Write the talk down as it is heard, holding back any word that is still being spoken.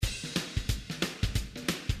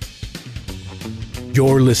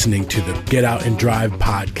You're listening to the Get Out and Drive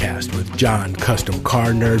podcast with John, Custom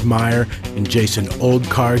Car Nerd Meyer, and Jason, Old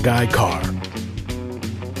Car Guy Carr.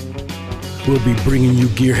 We'll be bringing you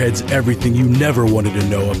gearheads everything you never wanted to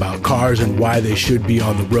know about cars and why they should be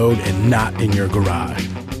on the road and not in your garage.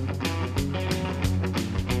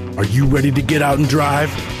 Are you ready to get out and drive?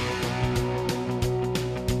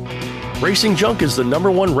 Racing Junk is the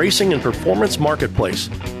 #1 racing and performance marketplace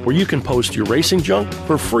where you can post your racing junk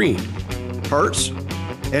for free. Parts,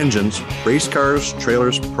 engines, race cars,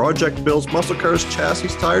 trailers, project builds, muscle cars, chassis,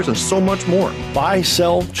 tires, and so much more. Buy,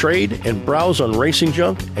 sell, trade, and browse on Racing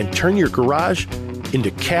Junk and turn your garage into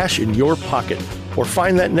cash in your pocket. Or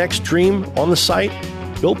find that next dream on the site,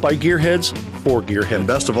 built by gearheads for gearheads. And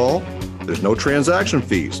best of all, there's no transaction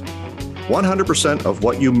fees. 100% of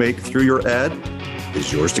what you make through your ad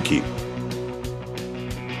is yours to keep.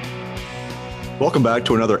 Welcome back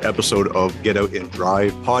to another episode of Get Out and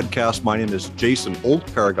Drive podcast. My name is Jason, Old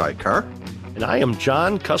Car Guy Carr. And I am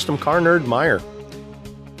John, Custom Car Nerd Meyer.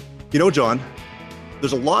 You know, John,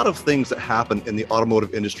 there's a lot of things that happen in the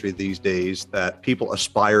automotive industry these days that people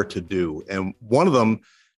aspire to do. And one of them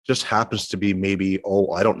just happens to be maybe,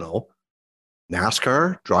 I don't know,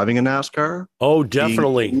 NASCAR, driving a NASCAR. Oh,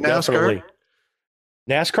 definitely. Definitely.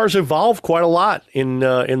 NASCAR's evolved quite a lot in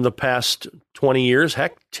the past 20 years,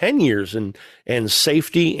 heck, 10 years, and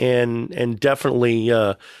safety and definitely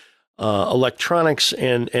electronics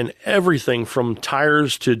and everything from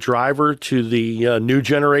tires to driver to the new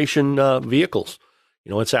generation vehicles. You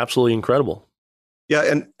know, it's absolutely incredible. Yeah,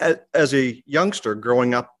 and as a youngster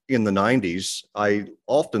growing up in the 90s, I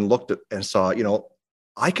often looked at and saw, you know,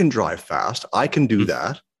 I can drive fast. I can do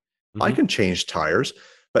that. Mm-hmm. I can change tires.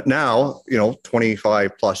 But now, you know,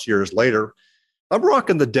 25 plus years later, I'm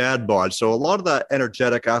rocking the dad bod. So a lot of that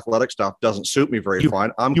energetic athletic stuff doesn't suit me very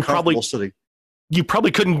fine. I'm comfortable sitting. You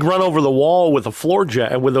probably couldn't run over the wall with a floor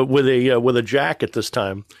jack with a jack at this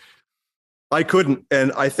time. I couldn't.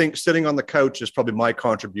 And I think sitting on the couch is probably my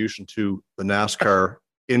contribution to the NASCAR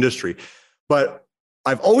industry. But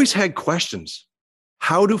I've always had questions.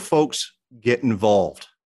 How do folks get involved?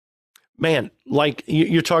 Man, like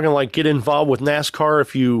you're talking like get involved with NASCAR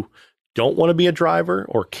if you don't want to be a driver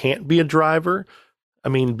or can't be a driver. I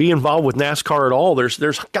mean, be involved with NASCAR at all. There's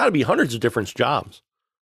got to be hundreds of different jobs.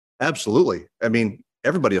 Absolutely. I mean,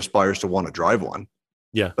 everybody aspires to want to drive one.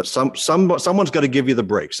 Yeah. But someone's got to give you the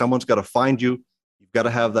break. Someone's got to find you. You've got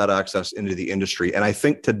to have that access into the industry. And I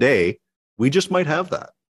think today we just might have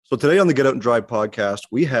that. So today on the Get Out and Drive podcast,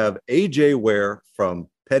 we have AJ Ware from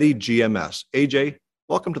Petty GMS. AJ,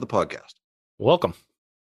 welcome to the podcast. Welcome.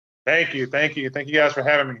 Thank you. Thank you guys for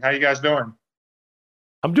having me. How you guys doing?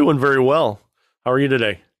 I'm doing very well. How are you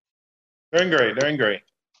today? Doing great.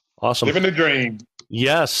 Awesome. Living the dream.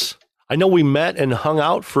 Yes. I know we met and hung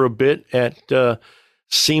out for a bit at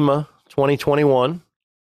SEMA 2021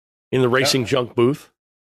 in the Racing Junk booth.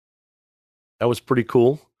 That was pretty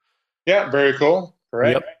cool. Yeah, very cool.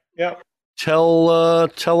 Correct. Yep. Tell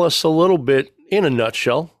us a little bit in a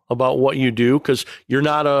nutshell about what you do, because you're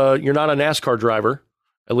not a NASCAR driver,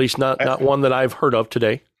 at least not one that I've heard of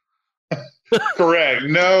today. Correct.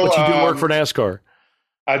 No, but you do work for NASCAR.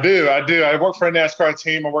 I do. I work for a NASCAR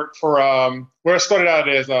team. I work for where I started out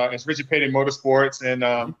as Richard Petty Motorsports,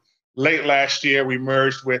 and late last year we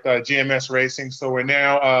merged with GMS Racing, so we're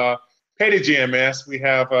now Petty GMS. We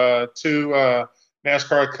have two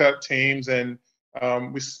NASCAR Cup teams, and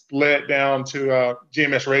we split down to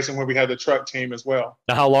GMS Racing, where we have the truck team as well.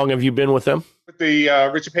 Now, how long have you been with them? With the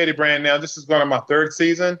Richard Petty brand now, this is going on my third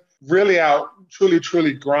season. Really out,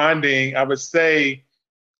 truly grinding. I would say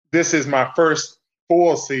this is my first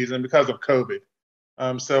full season because of COVID.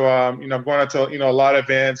 So I'm going out to, a lot of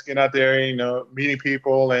events, getting out there, meeting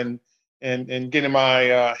people and getting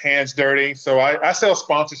my hands dirty. So I sell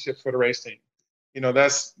sponsorships for the race team.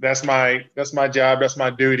 That's my job. That's my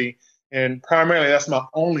duty. And primarily, that's my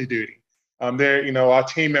only duty. Our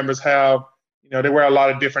team members have, they wear a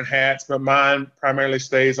lot of different hats, but mine primarily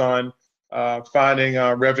stays on finding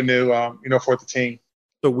revenue, for the team.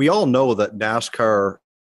 So we all know that NASCAR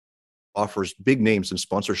offers big names and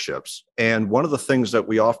sponsorships. And one of the things that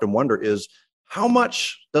we often wonder is how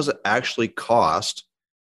much does it actually cost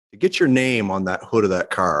to get your name on that hood of that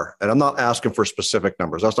car? And I'm not asking for specific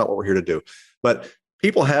numbers. That's not what we're here to do. But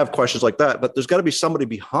people have questions like that, but there's got to be somebody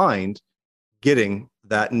behind getting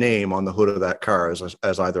that name on the hood of that car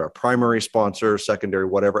as either a primary sponsor, secondary,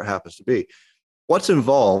 whatever it happens to be. What's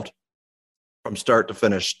involved from start to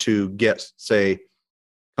finish to get, say,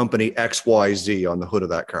 company XYZ on the hood of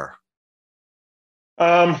that car?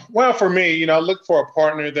 Well, for me, I look for a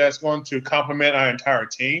partner that's going to complement our entire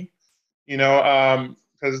team.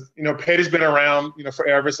 because, Petty's been around,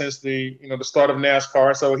 forever since the start of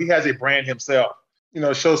NASCAR. So he has a brand himself,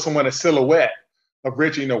 shows someone a silhouette of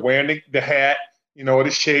Richard, wearing the hat, or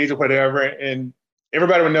the shades or whatever. And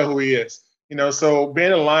everybody would know who he is, so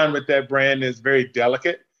being aligned with that brand is very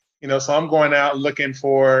delicate, so I'm going out looking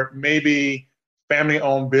for maybe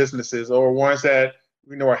family-owned businesses or ones that,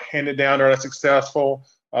 are handed down or are successful,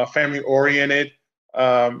 family-oriented,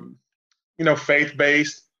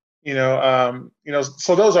 faith-based,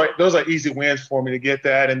 so those are easy wins for me to get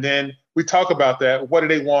that. And then we talk about that. What do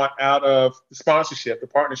they want out of the sponsorship, the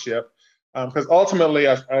partnership? Because ultimately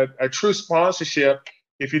a true sponsorship,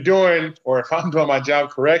 if you're doing, or if I'm doing my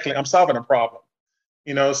job correctly, I'm solving a problem.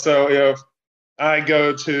 So if I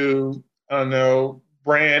go to, I don't know,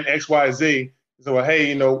 brand XYZ, so, well,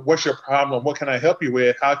 hey, what's your problem? What can I help you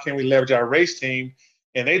with? How can we leverage our race team?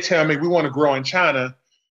 And they tell me we want to grow in China.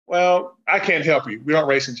 Well, I can't help you. We don't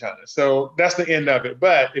race in China. So that's the end of it.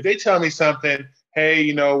 But if they tell me something,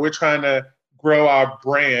 hey, we're trying to grow our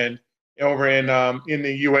brand over in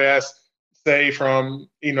the U.S., say from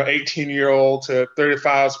 18-year-old to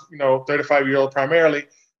 35-year-old primarily,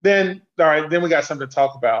 then all right, then we got something to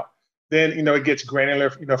talk about. Then it gets granular,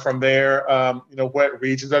 from there. What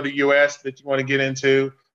regions of the U.S. that you want to get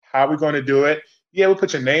into? How are we going to do it? Yeah, we'll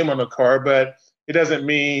put your name on the car, but it doesn't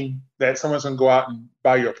mean that someone's going to go out and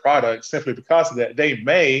buy your product simply because of that. They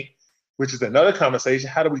may, which is another conversation.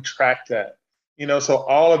 How do we track that? So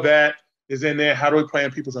all of that is in there. How do we play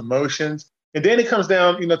on people's emotions? And then it comes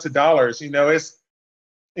down, to dollars. It's,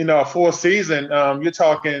 a full season. You're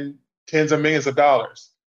talking tens of millions of dollars,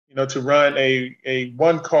 to run a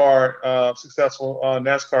one-car successful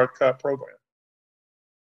NASCAR Cup program.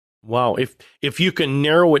 Wow. If you can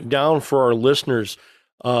narrow it down for our listeners,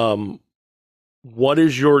 what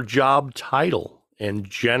is your job title? And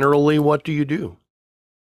generally, what do you do?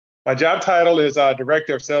 My job title is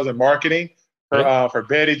Director of Sales and Marketing for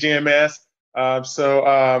Betty GMS. I'm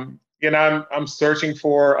searching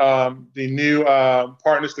for the new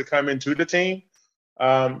partners to come into the team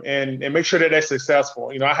and make sure that they're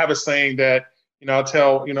successful. I have a saying that, I'll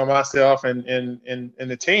tell, myself and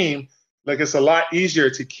the team, like, it's a lot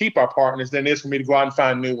easier to keep our partners than it is for me to go out and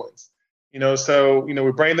find new ones. We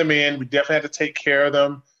bring them in. We definitely have to take care of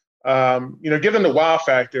them, give them the wow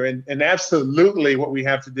factor. And absolutely what we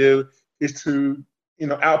have to do is to,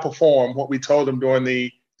 outperform what we told them during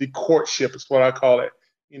the courtship is what I call it.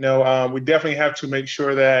 We definitely have to make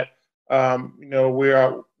sure that,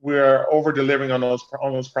 we're over delivering on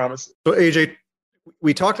those promises. So AJ,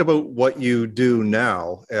 we talked about what you do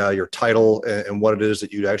now, your title and what it is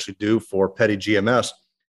that you actually do for Petty GMS.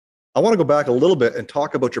 I want to go back a little bit and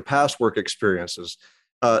talk about your past work experiences.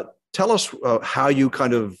 Tell us how you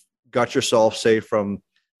kind of got yourself, say, from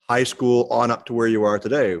high school on up to where you are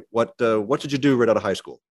today. What did you do right out of high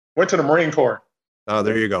school? Went to the Marine Corps.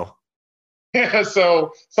 There you go. Yeah,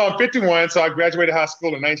 so I'm 51, so I graduated high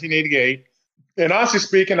school in 1988. And honestly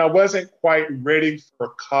speaking, I wasn't quite ready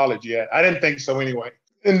for college yet. I didn't think so anyway.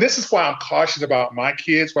 And this is why I'm cautious about my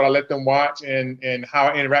kids, what I let them watch and how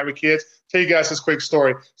I interact with kids. Tell you guys this quick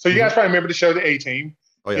story. So you guys probably remember the show, The A-Team.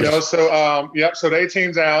 Oh, yes. So The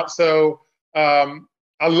A-Team's out. So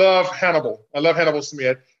I love Hannibal. I love Hannibal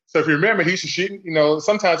Smith. So if you remember, he used to shoot,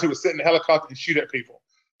 sometimes he would sit in the helicopter and shoot at people.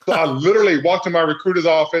 So I literally walked to my recruiter's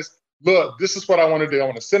office. Look, this is what I want to do. I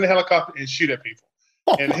want to sit in the helicopter and shoot at people.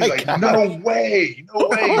 And he's like, no way.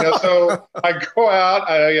 So I go out,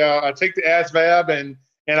 I take the ASVAB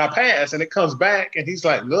and I pass, and it comes back, and he's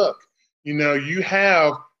like, look, you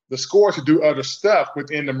have the score to do other stuff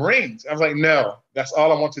within the Marines. I was like, no, that's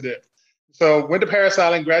all I want to do. So went to Parris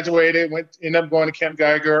Island, graduated, ended up going to Camp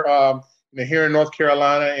Geiger here in North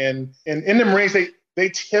Carolina. And in the Marines, they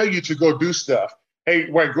tell you to go do stuff. Hey,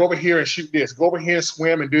 wait, go over here and shoot this. Go over here and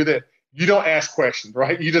swim and do that. You don't ask questions,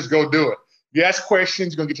 right? You just go do it. You ask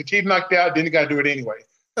questions, you're going to get your teeth knocked out, then you got to do it anyway.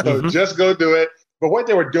 So just go do it. But what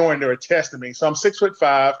they were doing, they were testing me. So I'm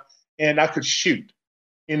 6'5", and I could shoot.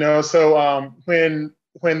 So when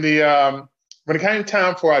it came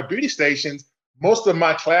time for our duty stations, most of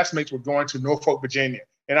my classmates were going to Norfolk, Virginia.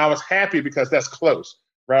 And I was happy because that's close,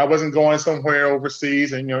 right? I wasn't going somewhere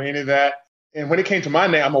overseas and, any of that. And when it came to my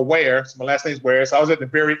name, I'm a Ware. So my last name's Ware. So I was at the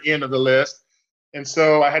very end of the list. And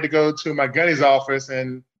so I had to go to my gunny's office,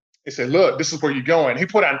 and they said, look, this is where you're going. He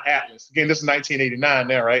put out an atlas. Again, this is 1989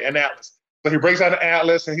 now, right? An atlas. So he breaks out an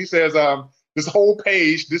atlas, and he says, this whole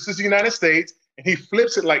page, this is the United States. And he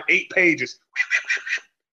flips it like 8 pages,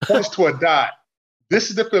 points to a dot. This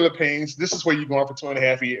is the Philippines. This is where you're going for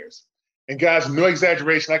 2.5 years. And guys, no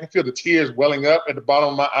exaggeration, I can feel the tears welling up at the bottom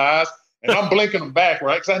of my eyes. And I'm blinking them back,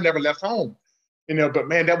 right? Because I never left home. but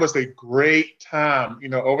man, that was a great time,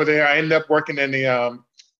 over there. I ended up working in the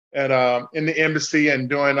in the embassy and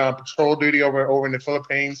doing patrol duty over in the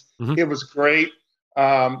Philippines. Mm-hmm. It was great.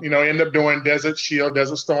 Ended up doing Desert Shield,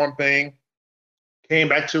 Desert Storm thing. Came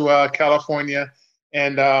back to California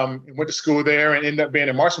and went to school there and ended up being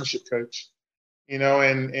a marksmanship coach. And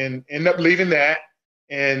ended up leaving that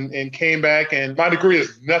and came back. And my degree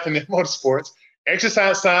is nothing in motorsports,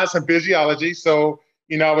 exercise science and physiology. So,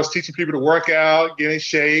 I was teaching people to work out, get in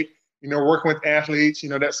shape, working with athletes,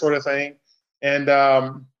 that sort of thing. And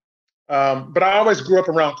but I always grew up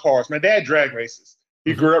around cars. My dad drag races.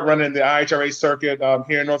 He grew up running the IHRA circuit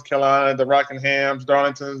here in North Carolina, the Rockinghams,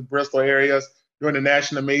 Darlingtons, Bristol areas, doing the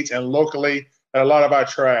national meets, and locally at a lot of our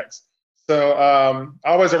tracks. So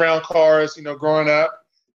I was around cars, growing up,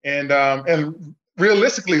 and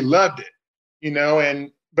realistically loved it,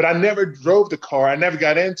 but I never drove the car. I never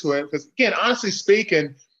got into it because, again, honestly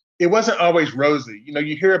speaking, it wasn't always rosy.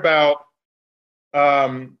 You hear about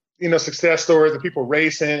success stories of people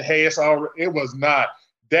racing. Hey, it was not.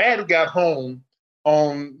 Dad got home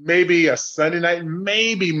on maybe a Sunday night,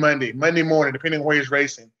 maybe Monday morning, depending on where he's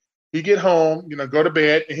racing. He'd get home, go to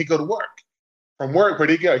bed, and he'd go to work. From work, where'd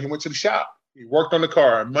he go? He went to the shop. He worked on the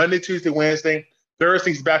car Monday, Tuesday, Wednesday.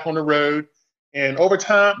 Thursday, he's back on the road. And over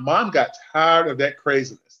time, Mom got tired of that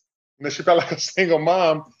craziness. She felt like a single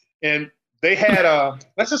mom. And they had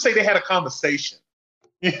let's just say they had a conversation,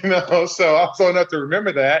 so I was old enough to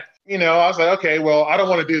remember that. I was like, okay, well, I don't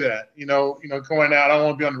want to do that. Going out, I don't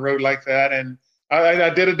want to be on the road like that. And I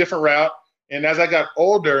did a different route. And as I got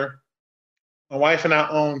older, my wife and I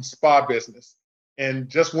owned spa business. And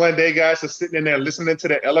just one day, guys, just sitting in there listening to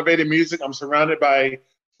the elevated music. I'm surrounded by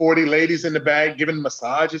 40 ladies in the back giving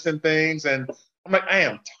massages and things. And I'm like, I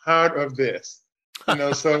am tired of this.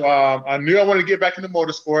 So I knew I wanted to get back into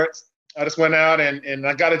motorsports. I just went out and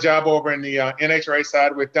I got a job over in the NHRA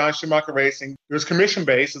side with Don Schumacher Racing. It was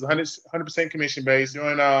commission-based. It was 100% commission-based,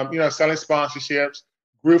 doing, selling sponsorships.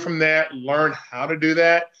 Grew from that, learned how to do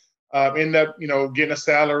that. Ended up, getting a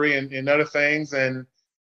salary and other things. And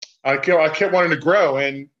I kept wanting to grow.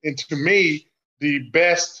 And to me, the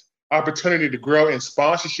best opportunity to grow in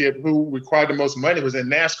sponsorship, who required the most money, was in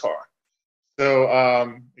NASCAR.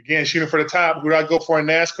 So, again, shooting for the top, who did I go for in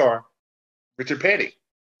NASCAR? Richard Petty.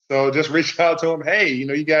 So just reached out to him. Hey,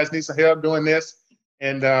 you guys need some help doing this.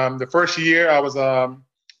 And the first year I was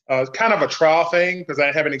kind of a trial thing because I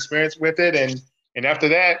didn't have any experience with it. And after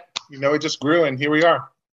that, it just grew, and here we are.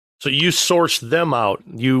 So you sourced them out.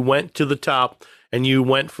 You went to the top, and you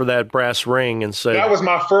went for that brass ring and said... That was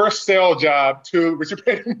my first sale job to Richard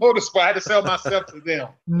Petty Motorsports. I had to sell myself to them.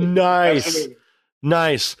 Nice. Absolutely.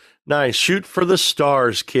 Nice. Shoot for the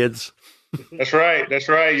stars, kids. That's right.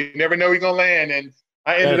 You never know where you're going to land. And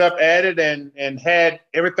I ended up at it and had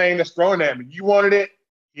everything that's thrown at me. You wanted it,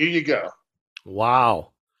 here you go.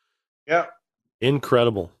 Wow. Yeah.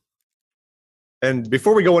 Incredible. And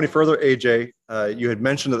before we go any further, AJ, you had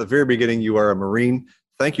mentioned at the very beginning you are a Marine.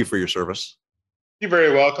 Thank you for your service. You're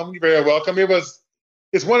very welcome.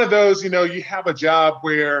 It's one of those, you have a job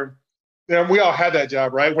where, we all have that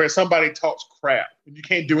job, right? Where somebody talks crap and you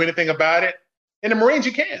can't do anything about it. In the Marines,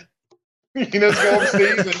 you can. Just go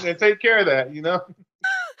overseas and take care of that,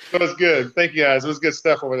 So it's good. Thank you, guys. It was good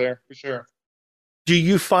stuff over there, for sure. Do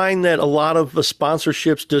you find that a lot of the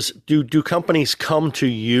sponsorships, do companies come to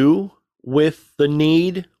you with the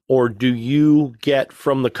need, or do you get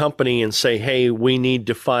from the company and say, hey, we need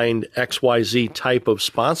to find XYZ type of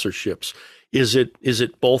sponsorships? Is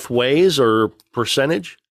it both ways or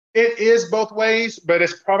percentage? It is both ways, but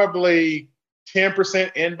it's probably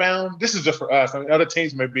 10% inbound. This is just for us. Other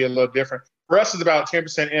teams may be a little different. For us, it's about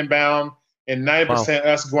 10% inbound and 90%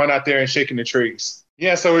 us going out there and shaking the trees.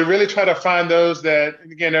 Yeah, so we really try to find those that,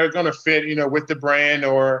 again, are going to fit, with the brand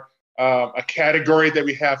or a category that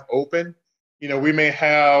we have open. We may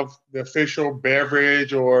have the official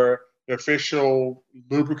beverage or the official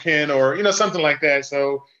lubricant or, something like that.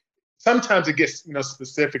 So sometimes it gets,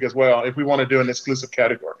 specific as well if we want to do an exclusive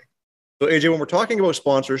category. So AJ, when we're talking about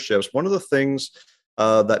sponsorships, one of the things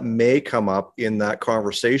that may come up in that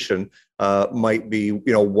conversation might be,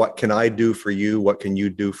 what can I do for you? What can you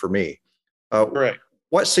do for me? Correct.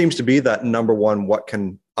 What seems to be that number one, what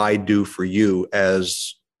can I do for you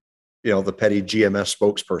as, the Petty GMS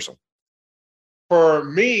spokesperson? For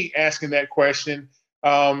me, asking that question,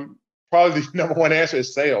 probably the number one answer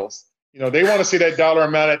is sales. They want to see that dollar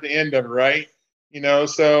amount at the end of it, right?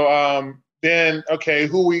 So then, okay,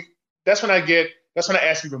 that's when I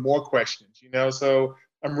ask even more questions, so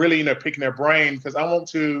I'm really, picking their brain because I want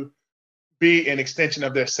to be an extension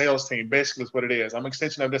of their sales team. Basically is what it is. I'm an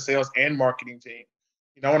extension of their sales and marketing team.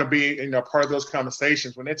 I want to be, part of those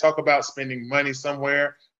conversations. When they talk about spending money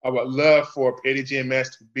somewhere, I would love for Petty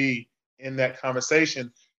GMS to be in that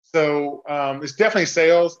conversation. So it's definitely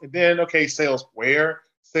sales. And then, okay, sales where?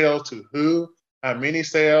 Sales to who? How many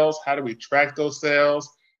sales? How do we track those sales?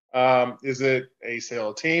 Is it a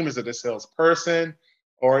sales team? Is it a salesperson?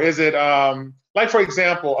 Or is it, like, for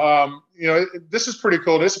example, this is pretty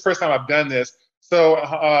cool. This is the first time I've done this.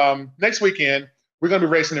 So next weekend, we're going to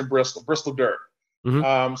be racing in Bristol Dirt.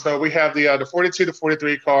 Mm-hmm. So we have the 42 to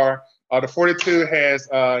 43 car. The 42 has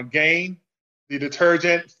Gain, the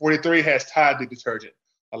detergent. 43 has Tide, the detergent.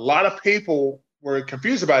 A lot of people were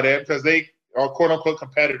confused about that because they are quote unquote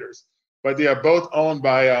competitors, but they are both owned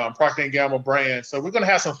by Procter & Gamble brands. So we're going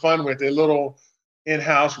to have some fun with it, a little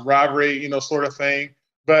in-house rivalry, sort of thing.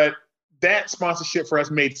 But that sponsorship for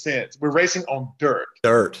us made sense. We're racing on dirt.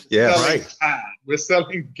 Dirt, yeah, right. Tide. We're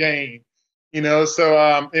selling Gain.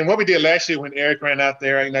 So and what we did last year when Eric ran out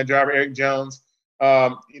there, driver Eric Jones,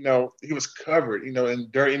 he was covered, in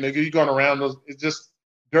dirt. You're going around those, it's just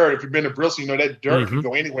dirt. If you've been to Bristol, that dirt can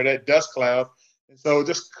go anywhere, that dust cloud. And so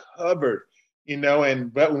just covered,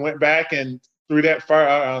 but we went back and threw that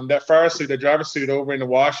fire suit, that driver suit over in the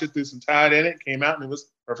washer, threw some Tide in it, came out and it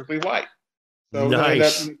was perfectly white. So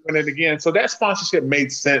nice. we ended up it again. So that sponsorship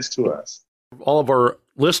made sense to us. All of our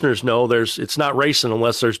listeners know it's not racing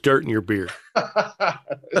unless there's dirt in your beer.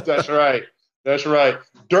 That's right. That's right.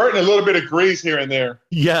 Dirt and a little bit of grease here and there.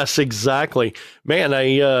 Yes, exactly. Man,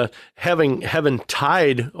 having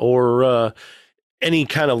Tide or any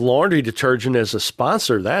kind of laundry detergent as a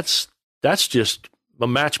sponsor, that's just a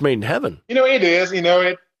match made in heaven. It is,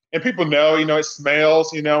 and people know, it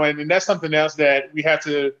smells, and that's something else that we have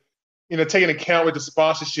to, take into account with the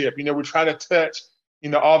sponsorship. We try to touch,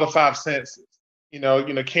 all the five senses.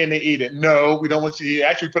 Can they eat it? No, we don't want you to eat.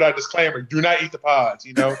 Actually, put out a disclaimer: do not eat the pods.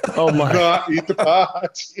 Oh my! Do not eat the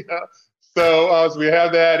pods. So we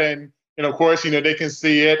have that, and of course, they can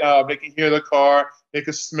see it, they can hear the car, they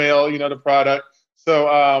can smell, the product.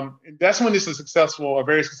 So that's when it's a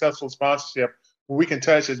very successful sponsorship, where we can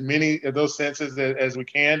touch as many of those senses as we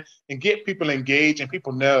can and get people engaged and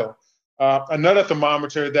people know. Another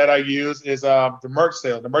thermometer that I use is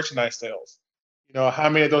the merchandise sales. How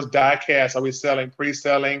many of those die casts are we selling,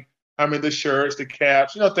 pre-selling? How many of the shirts, the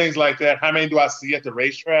caps, things like that? How many do I see at the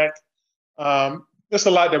racetrack? There's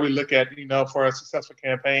a lot that we look at, for a successful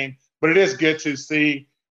campaign. But it is good to see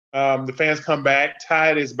the fans come back.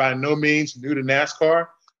 Tide is by no means new to NASCAR.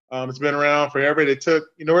 It's been around forever.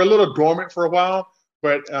 We're a little dormant for a while,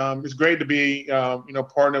 but it's great to be,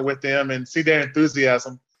 partner with them and see their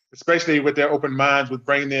enthusiasm, especially with their open minds with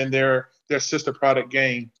bringing in their sister product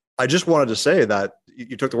Gain. I just wanted to say that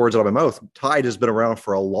you took the words out of my mouth. Tide has been around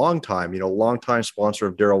for a long time, long-time sponsor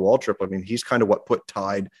of Darrell Waltrip. I mean, he's kind of what put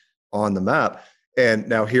Tide on the map. And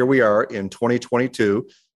now here we are in 2022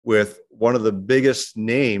 with one of the biggest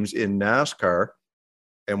names in NASCAR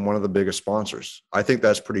and one of the biggest sponsors. I think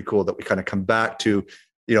that's pretty cool that we kind of come back to,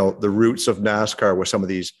 the roots of NASCAR with some of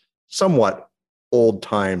these somewhat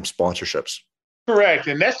old-time sponsorships. Correct.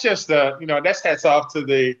 And that's just that's hats off to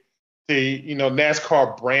the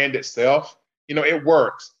NASCAR brand itself. It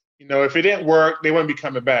works. If it didn't work, they wouldn't be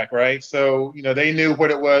coming back, right? So, they knew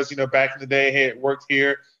what it was, back in the day. Hey, it worked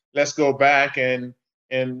here. Let's go back. And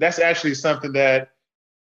that's actually something that,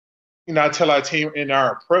 I tell our team in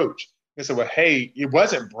our approach. They said, well, hey, it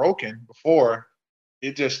wasn't broken before.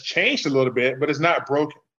 It just changed a little bit, but it's not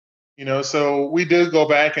broken. So we do go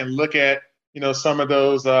back and look at, some of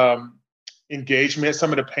those engagements,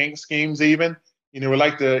 some of the paint schemes even. We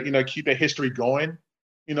like to, keep the history going,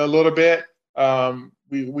 a little bit.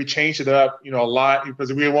 We changed it up, a lot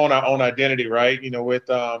because we want our own identity, right? With,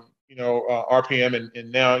 RPM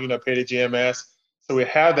and now, Petty GMS. So we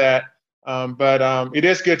have that. But it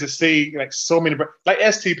is good to see like so many, like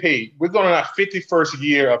STP. We're going on our 51st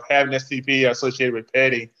year of having STP associated with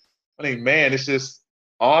Petty. I mean, man, it's just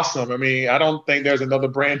awesome. I mean, I don't think there's another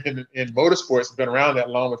brand in motorsports that's been around that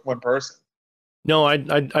long with one person. No, I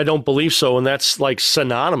don't believe so, and that's like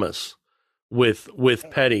synonymous with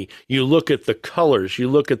Petty. You look at the colors, you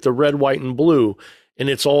look at the red, white, and blue, and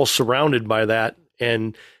it's all surrounded by that.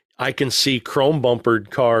 And I can see chrome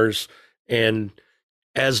bumpered cars, and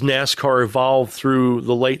as NASCAR evolved through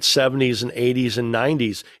the late 70s and 80s and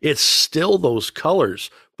 90s, it's still those colors,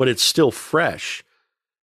 but it's still fresh,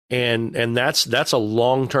 and that's a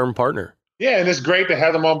long-term partner. Yeah, and it's great to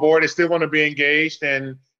have them on board. They still want to be engaged,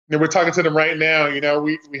 and we're talking to them right now.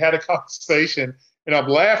 We had a conversation, and I'm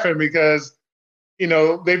laughing because,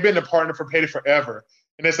 they've been a partner for Petty forever.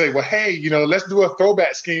 And they say, well, hey, let's do a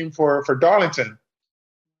throwback scheme for Darlington.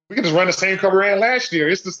 we can just run the same car we ran last year.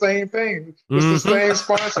 It's the same thing. It's the same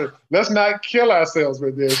sponsor. Let's not kill ourselves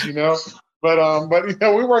with this, But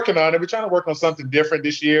we're working on it. We're trying to work on something different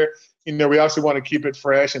this year. We also want to keep it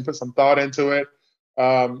fresh and put some thought into it.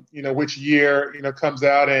 Which year comes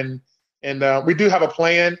out, and we do have a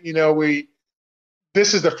plan.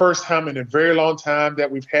 This is the first time in a very long time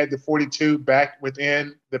that we've had the 42 back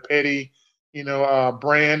within the Petty,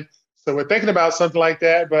 brand. So we're thinking about something like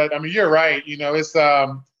that. But I mean, you're right. It's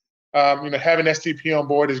having STP on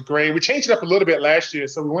board is great. We changed it up a little bit last year,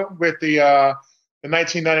 so we went with the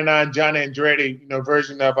 1999 John Andretti,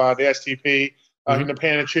 version of the STP.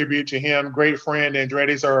 Paying a tribute to him. Great friend.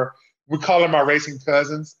 Andretti's we call them our racing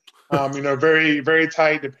cousins. Very, very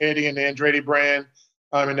tight, the Petty and the Andretti brand,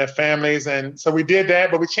 and their families. And so we did that,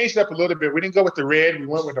 but we changed it up a little bit. We didn't go with the red. We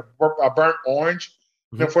went with a burnt orange,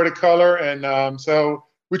 for the color. And so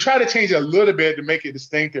we try to change it a little bit to make it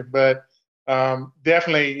distinctive, but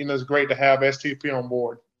definitely, it's great to have STP on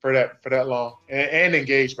board for that long and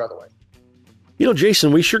engaged, by the way.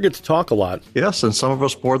 Jason, we sure get to talk a lot. Yes, and some of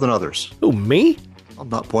us more than others. Oh, me? I'm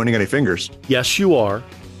not pointing any fingers. Yes, you are.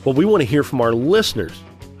 But we want to hear from our listeners.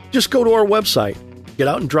 Just go to our website,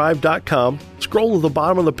 getoutanddrive.com, scroll to the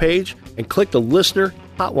bottom of the page, and click the listener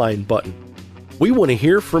hotline button. We want to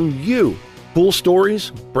hear from you. Cool stories,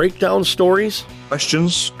 breakdown stories.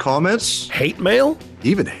 Questions, comments. Hate mail?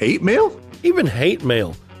 Even hate mail? Even hate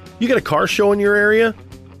mail. You got a car show in your area?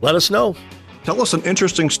 Let us know. Tell us an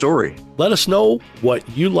interesting story. Let us know what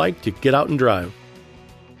you like to get out and drive.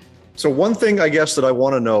 So one thing I guess that I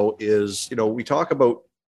want to know is, we talk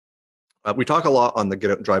a lot on the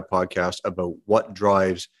Get Out and Drive podcast about what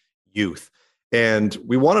drives youth. And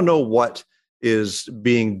we want to know what is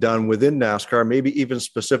being done within NASCAR, maybe even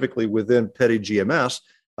specifically within Petty GMS,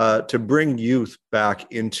 to bring youth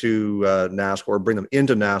back into NASCAR, or bring them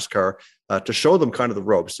into NASCAR, to show them kind of the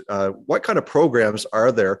ropes. What kind of programs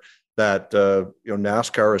are there that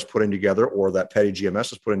NASCAR is putting together, or that Petty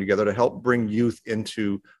GMS is putting together, to help bring youth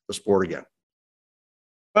into the sport again?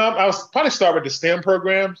 I'll probably start with the STEM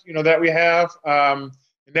programs, that we have. And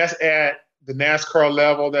that's at the NASCAR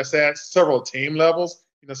level. That's at several team levels.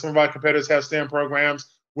 Some of our competitors have STEM programs.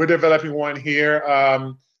 We're developing one here.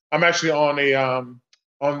 I'm actually on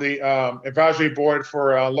the advisory board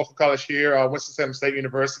for a local college here, Winston-Salem State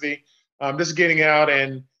University. Just getting out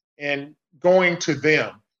and going to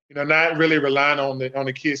them. Not really relying on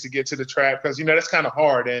the kids to get to the track, because that's kind of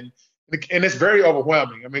hard and it's very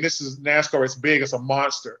overwhelming. I mean, this is NASCAR. It's big. It's a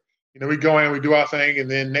monster. We go in, we do our thing,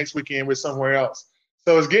 and then next weekend we're somewhere else.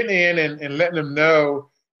 So it's getting in and letting them know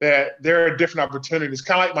that there are different opportunities.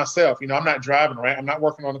 Kind of like myself. I'm not driving, right? I'm not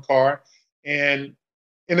working on the car, and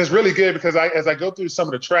it's really good because as I go through some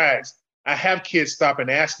of the tracks, I have kids stop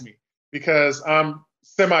and ask me, because I'm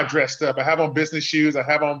semi-dressed up. I have on business shoes. I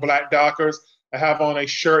have on black Dockers. I have on a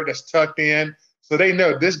shirt that's tucked in. So they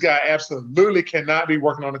know this guy absolutely cannot be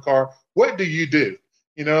working on the car. What do you do?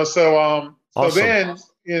 So awesome.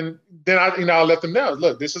 then I'll let them know,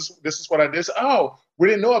 look, this is what I did. So, oh, we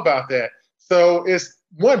didn't know about that. So it's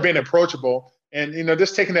one, being approachable and,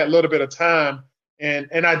 just taking that little bit of time.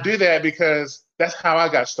 And I do that because that's how I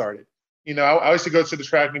got started. I used to go to the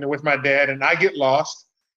track, with my dad, and I get lost.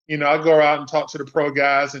 I go out and talk to the pro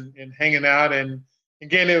guys and hanging out. And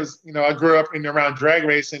again, it was, I grew up around drag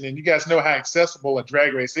racing, and you guys know how accessible a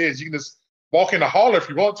drag race is. You can just walk in the hauler if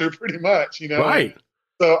you want to, pretty much, Right.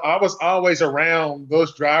 So I was always around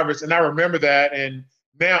those drivers, and I remember that. And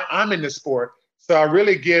now I'm in the sport. So I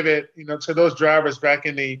really give it, to those drivers back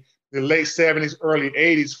in the late 70s, early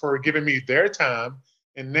 80s for giving me their time.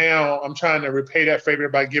 And now I'm trying to repay that favor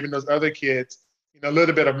by giving those other kids, a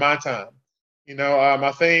little bit of my time.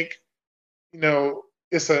 I think,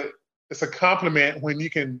 it's a compliment when you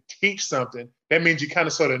can teach something. That means you kind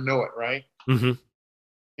of sort of know it, right? Mm-hmm.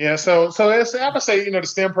 Yeah. So it's, I would say, the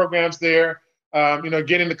STEM programs there,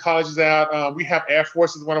 getting the colleges out. We have Air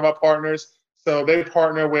Force as one of our partners. So they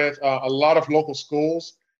partner with a lot of local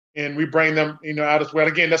schools, and we bring them, out as well.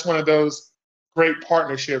 Again, that's one of those great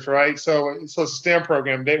partnerships, right? So it's a STEM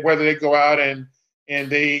program. Whether they go out and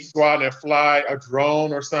they go out and fly a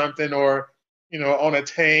drone or something, or, on a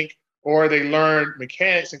tank, or they learn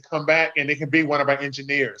mechanics and come back and they can be one of our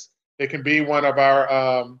engineers. They can be one of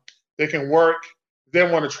our, they can work, they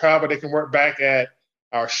want to travel, they can work back at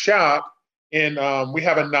our shop. And we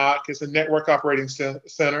have a NOC, it's a network operating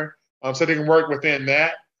center. So they can work within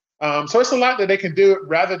that. So it's a lot that they can do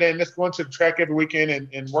rather than just going to the track every weekend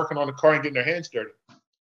and working on the car and getting their hands dirty.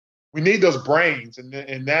 We need those brains,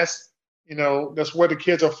 and that's, that's what the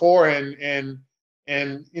kids are for. And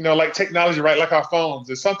like technology, right? Like our phones.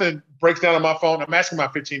 If something breaks down on my phone, I'm asking my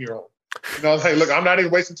 15-year-old. You know, like, look, I'm not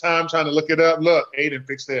even wasting time trying to look it up. Look, Aiden,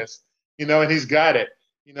 fix this. You know, and he's got it.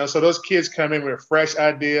 You know, so those kids come in with fresh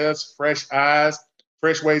ideas, fresh eyes,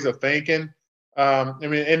 fresh ways of thinking. I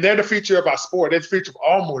mean, and they're the future of our sport. They're the future of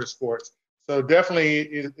all motorsports. So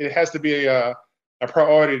definitely, it has to be a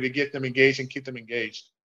priority to get them engaged and keep them engaged.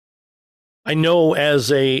 I know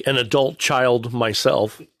as an adult child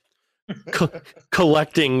myself,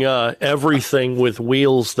 collecting everything with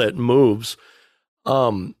wheels that moves.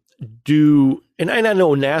 And I know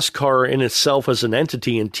NASCAR in itself as an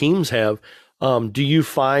entity and teams have. Do you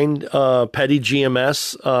find Petty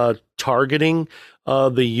GMS targeting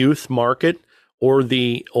the youth market or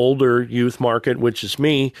the older youth market, which is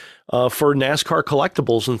me, for NASCAR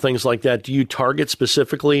collectibles and things like that? Do you target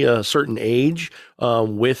specifically a certain age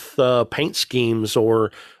with paint schemes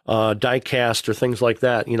or die-cast or things like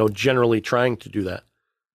that, you know, generally trying to do that?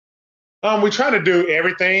 We try to do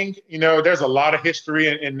everything. You know, there's a lot of history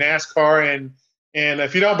in NASCAR, and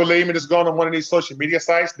if you don't believe me, just go on one of these social media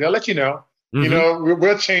sites. They'll let you know. Mm-hmm. You know,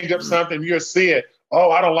 we'll change up something. You'll see it.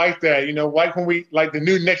 Oh, I don't like that. You know, like when we like the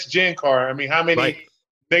new next gen car. I mean, how many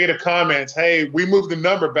negative comments? Hey, we moved the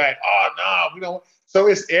number back. Oh no, we don't. So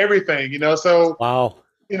it's everything. You know, so wow.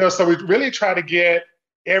 You know, so we really try to get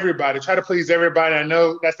everybody, try to please everybody. I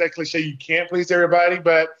know that's that cliche. You can't please everybody,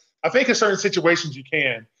 but I think in certain situations you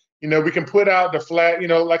can. You know, we can put out the flat, you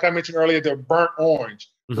know, like I mentioned earlier, the burnt orange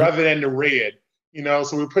rather than the red, you know,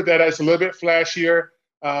 so we put that out. It's a little bit flashier,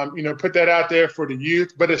 you know, put that out there for the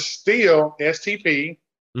youth, but it's still STP,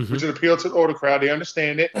 which is appeal to the older crowd. They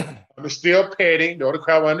understand it. It's still petty. The older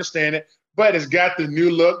crowd will understand it, but it's got the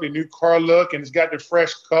new look, the new car look, and it's got the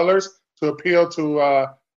fresh colors to appeal to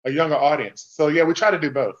a younger audience. So, yeah, we try to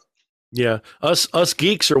do both. Yeah. Us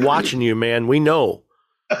geeks are watching you, man. We know.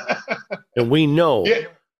 And we know. Yeah.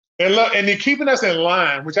 And look, and you're keeping us in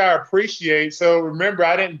line, which I appreciate. So remember,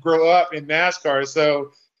 I didn't grow up in NASCAR,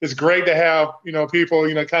 so it's great to have, you know, people,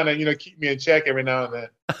 you know, kind of, you know, keep me in check every now and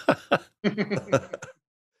then.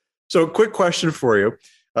 So quick question for you.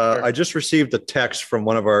 Sure. I just received a text from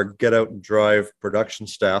one of our Get Out and Drive production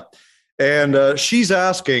staff, and she's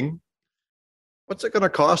asking, what's it going to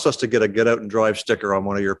cost us to get a Get Out and Drive sticker on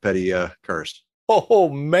one of your Petty cars? Oh,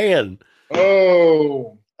 man.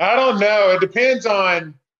 Oh, I don't know. It depends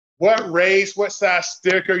on what race, what size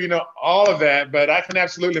sticker, you know, all of that, but I can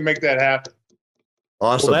absolutely make that happen.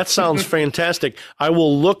 Awesome. Well, that sounds fantastic. I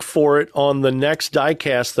will look for it on the next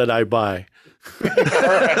diecast that I buy.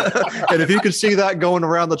 And if you can see that going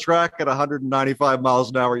around the track at 195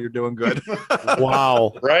 miles an hour, you're doing good.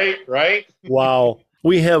 Wow. Right. Wow.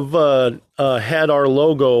 We have had our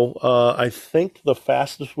logo, I think the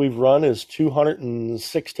fastest we've run is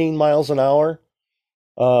 216 miles an hour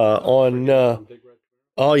on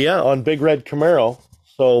Big Red Camaro.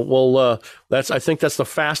 So I think that's the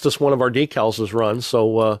fastest one of our decals has run.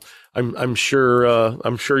 So I'm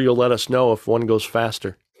sure you'll let us know if one goes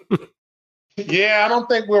faster. Yeah, I don't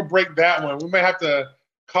think we'll break that one. We may have to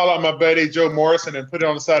call out my buddy Joe Morrison and put it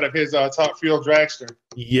on the side of his top fuel dragster.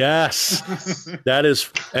 Yes, that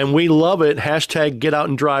is, and we love it. Hashtag get out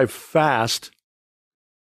and drive fast.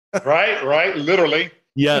 Right, literally.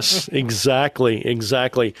 Yes, exactly.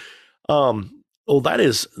 Well, that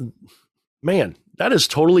is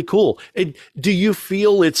totally cool. Do you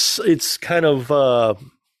feel it's kind of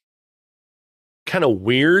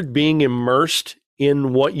weird being immersed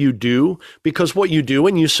in what you do? Because what you do,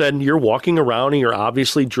 and you said you're walking around and you're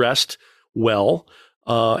obviously dressed well,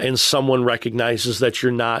 and someone recognizes that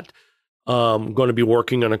you're not going to be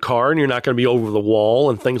working on a car and you're not going to be over the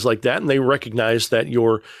wall and things like that, and they recognize that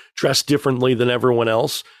you're dressed differently than everyone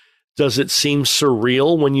else. Does it seem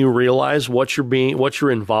surreal when you realize what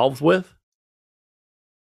you're involved with?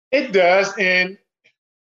 It does, and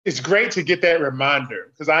it's great to get that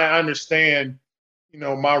reminder because I understand,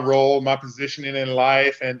 my role, my positioning in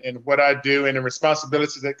life, and what I do, and the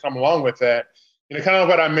responsibilities that come along with that. Kind of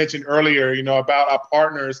what I mentioned earlier, about our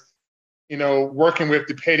partners, working with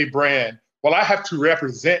the Petty brand. Well, I have to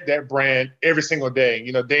represent that brand every single day,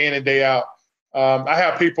 day in and day out. I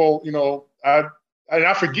have people,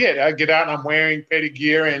 I forget. I get out and I'm wearing Petty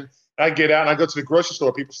gear, and I get out and I go to the grocery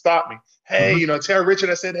store. People stop me. Hey, tell Richard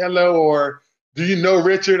I said hello, or do you know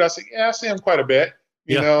Richard? I say, yeah, I see him quite a bit,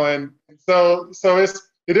 and so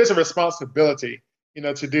it is a responsibility,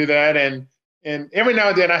 to do that. And every now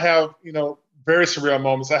and then I have, very surreal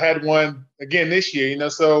moments. I had one again this year,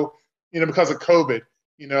 because of COVID,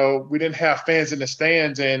 we didn't have fans in the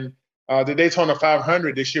stands, and the Daytona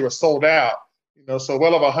 500 this year was sold out. So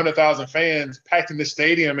well over 100,000 fans packed in the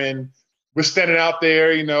stadium, and we're standing out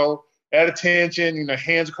there, at attention,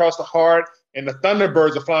 hands across the heart, and the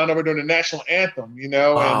Thunderbirds are flying over during the national anthem,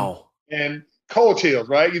 Wow. and cold chills,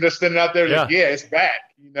 right? You're just standing out there like, yeah, it's back,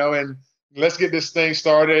 and let's get this thing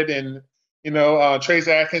started. And, Trace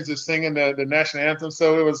Atkins is singing the national anthem.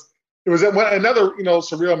 So it was another,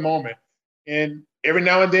 surreal moment. And every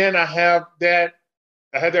now and then I had that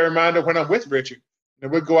reminder when I'm with Richard.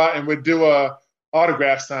 We'd go out and we'd do a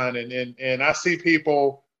autograph signing, and I see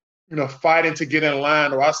people, fighting to get in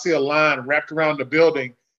line, or I see a line wrapped around the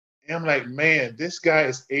building. And I'm like, man, this guy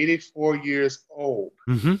is 84 years old.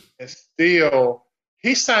 Mm-hmm. And still,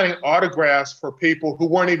 he's signing autographs for people who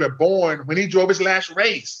weren't even born when he drove his last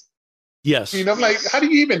race. Yes. I'm like, how do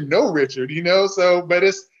you even know Richard? So, but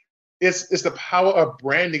it's the power of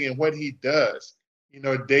branding and what he does,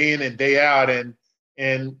 day in and day out.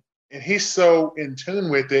 And he's so in tune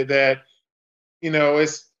with it that,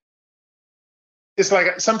 it's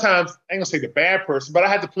like sometimes, I ain't gonna say the bad person, but I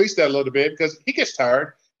had to police that a little bit because he gets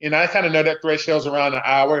tired. And I kind of know that threshold's around an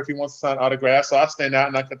hour if he wants to sign autographs. So I stand out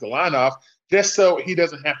and I cut the line off just so he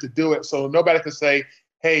doesn't have to do it. So nobody can say,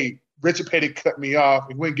 hey, Richard Petty cut me off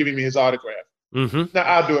and wouldn't give me his autograph. Mm-hmm. Now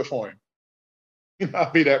I'll do it for him.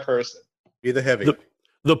 I'll be that person. Be the heavy.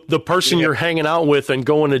 The person you're hanging out with and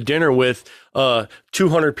going to dinner with,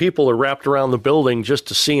 200 people are wrapped around the building just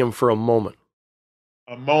to see him for a moment.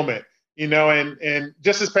 A moment, and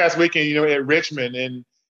just this past weekend, at Richmond, and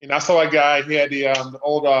I saw a guy, he had the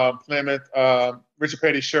old Plymouth Richard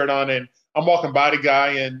Petty shirt on, and I'm walking by the guy,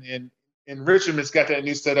 and Richmond's got that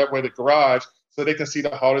new setup where the garage, so they can see the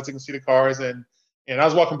haulers, they can see the cars, and I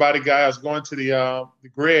was walking by the guy, I was going to the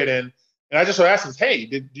grid, and I just asked him, hey,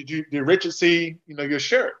 did Richard see, your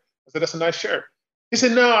shirt? I said, that's a nice shirt. He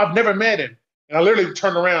said, no, I've never met him. And I literally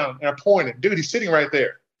turned around and I pointed, dude, he's sitting right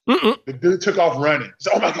there. Mm-mm. The dude took off running. He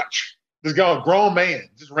said, oh my gosh, this guy, grown man,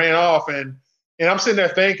 just ran off. And I'm sitting there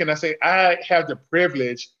thinking, I say, I have the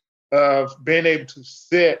privilege of being able to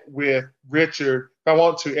sit with Richard if I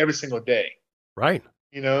want to every single day. Right.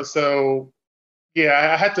 So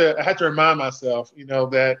yeah, I had to remind myself,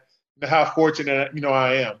 that how fortunate,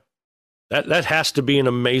 I am. That has to be an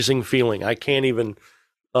amazing feeling. I can't even,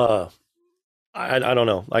 I don't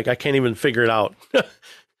know. Like, I can't even figure it out.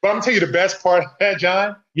 But I'm gonna tell you the best part of that,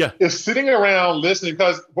 John. Yeah. Is sitting around listening,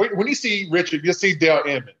 because when you see Richard, you see Dale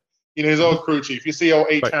Inman, his old crew chief. You see old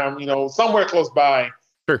 8-time, somewhere close by.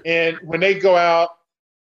 Sure. And when they go out,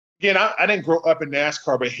 again, I didn't grow up in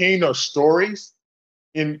NASCAR, but hearing those stories,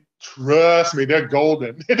 and trust me, they're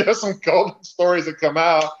golden. There's some golden stories that come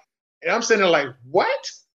out. And I'm sitting there like, what?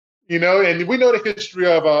 And we know the history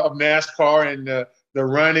of NASCAR and the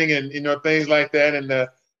running and, things like that. And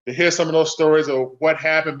to hear some of those stories of what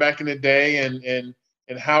happened back in the day and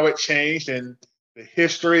how it changed and the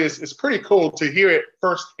history is pretty cool to hear it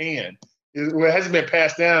firsthand. It hasn't been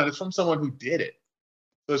passed down. It's from someone who did it.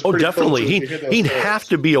 So it's definitely. Cool He'd have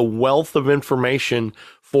to be a wealth of information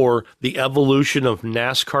for the evolution of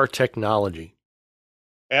NASCAR technology.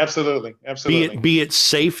 Absolutely. Be it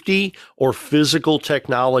safety or physical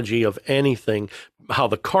technology of anything, how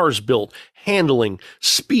the car's built, handling,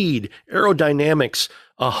 speed, aerodynamics,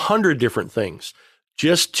 100 different things.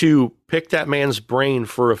 Just to pick that man's brain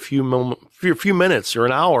for a few minutes or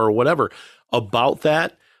an hour or whatever about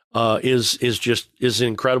that is an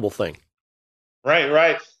incredible thing.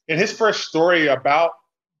 Right. And his first story about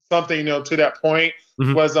something, to that point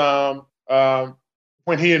was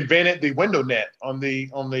when he invented the window net on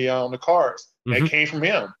the cars. That came from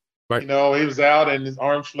him. Right. He was out and his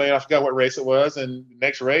arms flared. I forgot what race it was. And the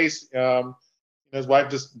next race, his wife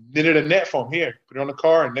just knitted a net for him. Here, put it on the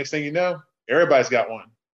car. And next thing you know, everybody's got one.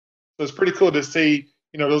 So it's pretty cool to see,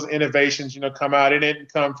 those innovations, come out. It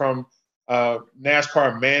didn't come from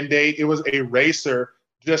NASCAR mandate. It was a racer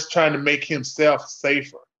just trying to make himself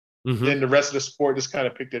safer. Then the rest of the sport just kind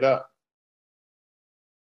of picked it up.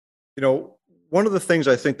 One of the things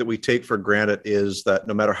I think that we take for granted is that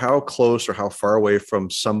no matter how close or how far away from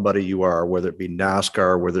somebody you are, whether it be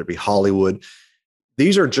NASCAR, whether it be Hollywood,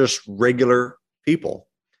 these are just regular people.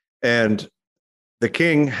 And the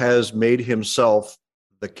king has made himself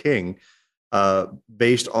the king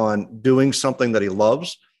based on doing something that he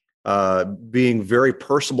loves, being very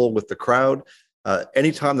personable with the crowd.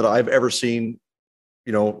 Anytime that I've ever seen,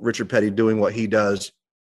 Richard Petty doing what he does,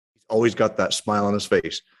 he's always got that smile on his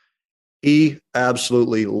face. He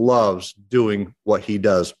absolutely loves doing what he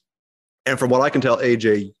does. And from what I can tell,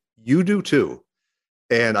 AJ, you do too.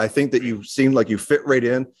 And I think that you seem like you fit right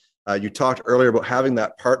in. You talked earlier about having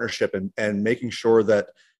that partnership and making sure that,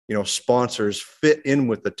 sponsors fit in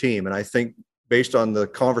with the team. And I think based on the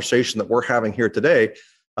conversation that we're having here today,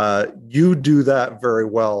 you do that very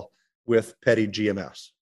well with Petty GMS.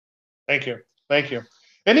 Thank you.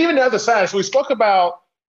 And even the other side, so we spoke about,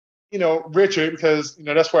 Richard, because,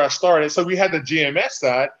 that's where I started. So we had the GMS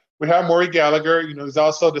side. We have Maury Gallagher, who's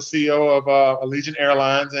also the CEO of Allegiant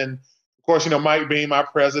Airlines. And of course, Mike Beam, my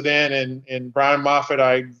president, and Brian Moffitt,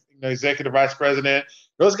 our executive vice president.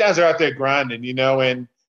 Those guys are out there grinding,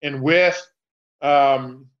 and with,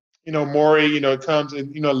 Maury, it comes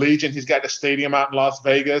in, Allegiant. He's got the stadium out in Las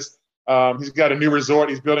Vegas. He's got a new resort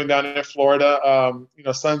he's building down in Florida,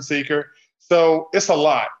 Sunseeker. So it's a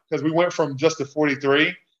lot because we went from just the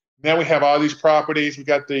 43. Now we have all these properties. We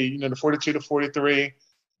got the, the 42 to 43.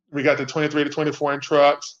 We got the 23 to 24 in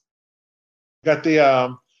trucks. We got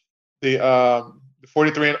the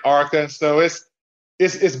 43 in ARCA. So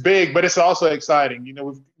it's big, but it's also exciting.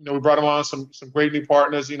 We brought along some great new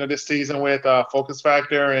partners, this season with Focus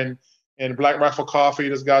Factor and Black Rifle Coffee.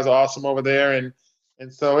 Those guys are awesome over there.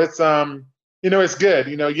 And so it's, it's good.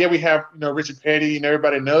 We have, Richard Petty,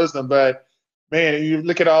 everybody knows them, but man, you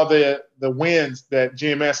look at all the wins that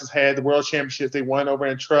GMS has had, the world championships they won over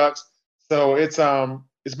in trucks. So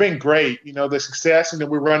it's been great, the success, and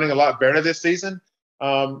we're running a lot better this season.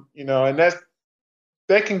 And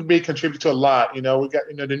that can be contributed to a lot. We got,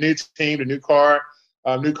 the new team, the new car,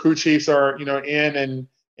 new crew chiefs are, in,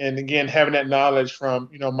 and again, having that knowledge from,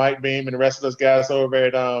 Mike Beam and the rest of those guys over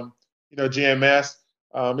at, GMS.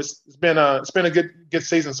 It's been a good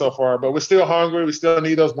season so far, but we're still hungry. We still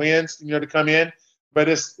need those wins, to come in, but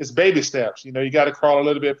it's baby steps. You got to crawl a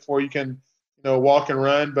little bit before you can, walk and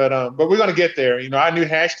run, but we're going to get there. Our new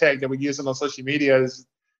hashtag that we're using on social media is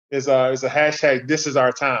a hashtag, "This is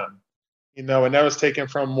our time," and that was taken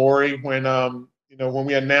from Maury when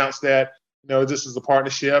we announced that, this is a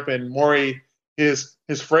partnership, and Maury, his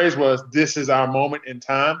phrase was, "This is our moment in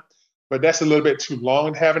time." But that's a little bit too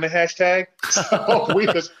long having a hashtag. So we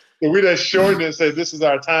just shortened it and said, "This is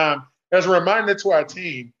our time," as a reminder to our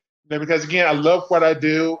team. Because again, I love what I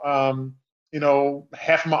do.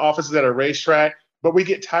 Half of my office is at a racetrack, but we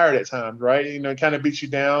get tired at times, right? It kind of beats you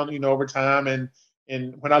down, over time. And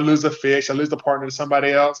when I lose a fish, I lose the partner to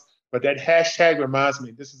somebody else. But that hashtag reminds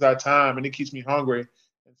me, this is our time, and it keeps me hungry.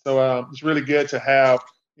 And so it's really good to have,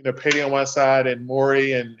 Petty on one side and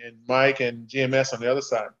Maury and Mike and GMS on the other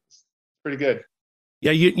side. Pretty good.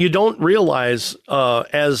 Yeah, you don't realize,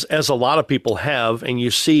 as a lot of people have, and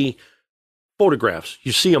you see photographs,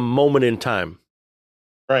 you see a moment in time.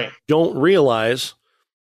 Right. Don't realize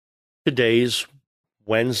today's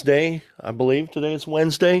Wednesday, I believe today is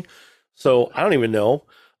Wednesday. So I don't even know.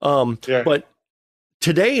 But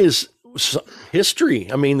today is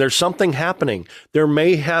history. I mean, there's something happening. There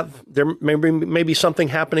may be something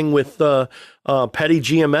happening with Petty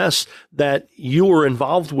GMS that you were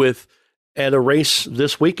involved with at a race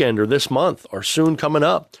this weekend or this month or soon coming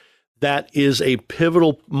up. That is a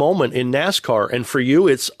pivotal moment in NASCAR. And for you,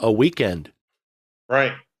 it's a weekend.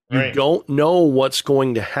 Right. You don't know what's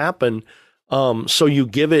going to happen. So you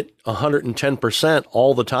give it 110%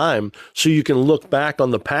 all the time. So you can look back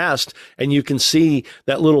on the past and you can see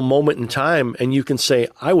that little moment in time and you can say,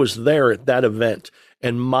 I was there at that event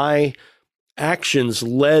and my actions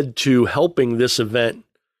led to helping this event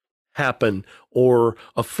happen, or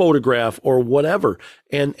a photograph or whatever.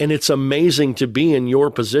 And it's amazing to be in your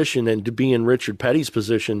position and to be in Richard Petty's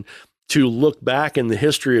position to look back in the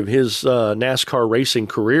history of his NASCAR racing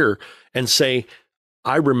career and say,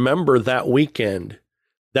 I remember that weekend.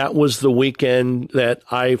 That was the weekend that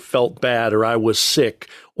I felt bad, or I was sick,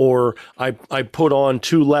 or I put on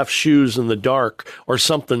 2 left shoes in the dark, or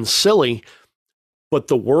something silly. But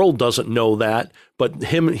the world doesn't know that. But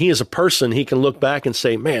he as a person, he can look back and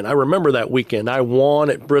say, man, I remember that weekend. I won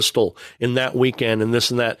at Bristol in that weekend and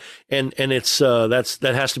this and that. And it's that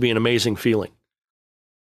has to be an amazing feeling.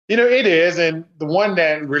 It is. And the one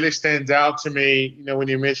that really stands out to me, when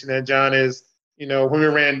you mentioned that, John, is, when we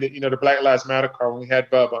ran the Black Lives Matter car, when we had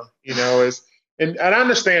Bubba, and I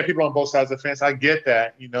understand people on both sides of the fence. I get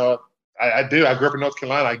that, I do. I grew up in North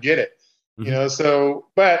Carolina. I get it. Mm-hmm.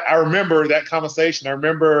 But I remember that conversation. I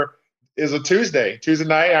remember it was a Tuesday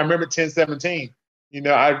night. I remember 10/17.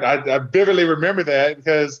 I vividly remember that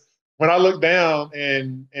because when I look down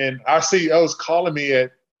and our CEO's calling me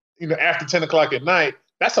at, after 10 o'clock at night,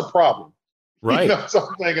 that's a problem. Right. So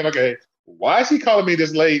I'm thinking, okay, why is he calling me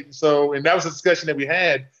this late? So, and that was a discussion that we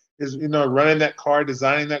had is, running that car,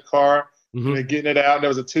 designing that car, mm-hmm. Getting it out. That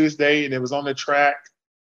was a Tuesday and it was on the track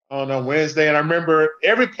on a Wednesday. And I remember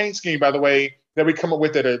every paint scheme, by the way, that we come up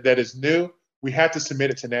with that is new, we had to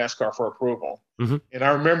submit it to NASCAR for approval. Mm-hmm. And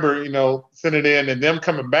I remember, sending it in and them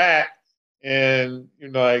coming back and,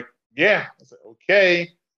 like, yeah, I said,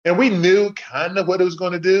 okay. And we knew kind of what it was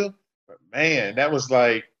going to do, but man, that was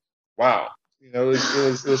like, wow. It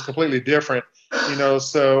was completely different,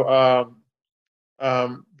 so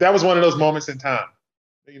that was one of those moments in time,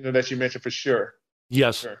 that you mentioned for sure.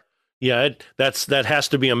 Yes. Sure. Yeah. That has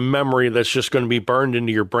to be a memory that's just going to be burned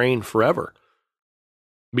into your brain forever.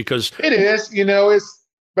 Because it is,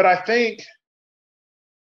 but I think,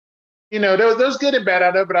 there's good and bad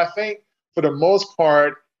out of it, but I think for the most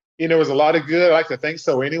part, it was a lot of good. I like to think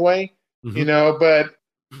so anyway, but,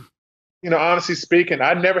 honestly speaking,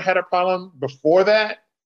 I never had a problem before that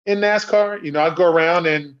in NASCAR. I'd go around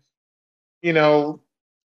and, I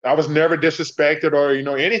was never disrespected or,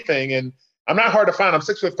 anything. And I'm not hard to find. I'm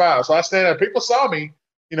 6'5", so I stand up. People saw me,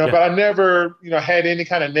 but I never, had any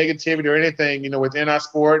kind of negativity or anything, within our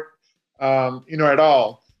sport, at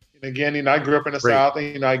all. And again, I grew up in the South,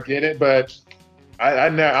 and, I get it, but I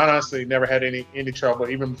honestly never had any trouble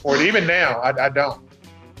even before. Even now, I don't.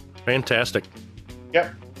 Fantastic.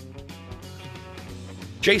 Yep.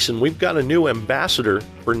 Jason, we've got a new ambassador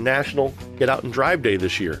for National Get Out and Drive Day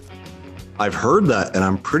this year. I've heard that, and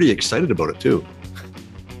I'm pretty excited about it too.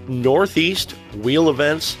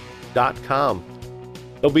 NortheastWheelEvents.com.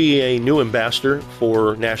 There'll be a new ambassador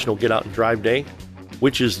for National Get Out and Drive Day,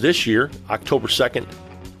 which is this year, October 2nd,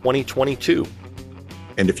 2022.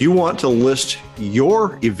 And if you want to list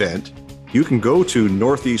your event, you can go to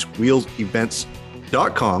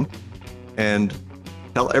NortheastWheelEvents.com and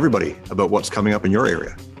tell everybody about what's coming up in your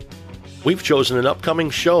area. We've chosen an upcoming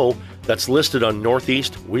show that's listed on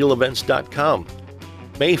NortheastWheelEvents.com.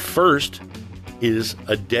 May 1st is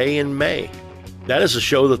A Day in May. That is a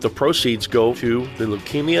show that the proceeds go to the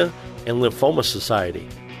Leukemia and Lymphoma Society.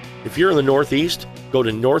 If you're in the Northeast, go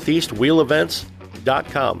to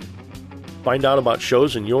NortheastWheelEvents.com. Find out about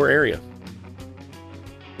shows in your area.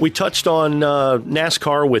 We touched on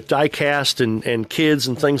NASCAR with diecast and kids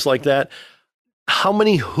and things like that. How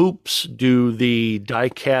many hoops do the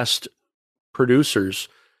diecast producers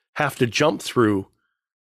have to jump through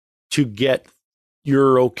to get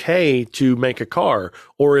your okay to make a car?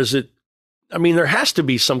 Or is it, there has to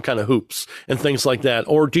be some kind of hoops and things like that.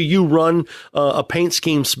 Or do you run a paint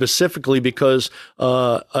scheme specifically because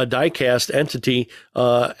a diecast entity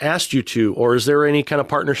asked you to? Or is there any kind of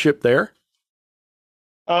partnership there?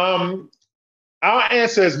 I'll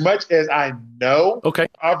answer as much as I know. Okay.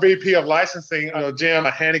 Our VP of licensing, Jim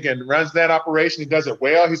Hannigan, runs that operation. He does it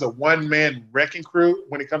well. He's a one-man wrecking crew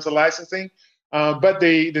when it comes to licensing. But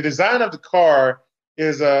the design of the car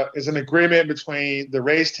is an agreement between the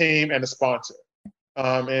race team and the sponsor.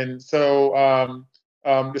 And so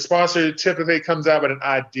the sponsor typically comes out with an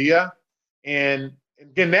idea. And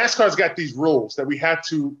again, NASCAR's got these rules that we have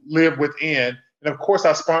to live within. And of course,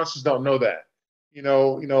 our sponsors don't know that.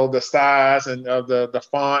 The size and the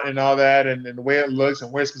font and all that, and the way it looks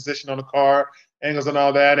and where it's positioned on the car, angles and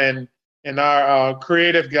all that. And our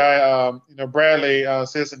creative guy, Bradley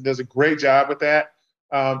Simpson, does a great job with that,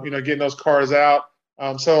 getting those cars out.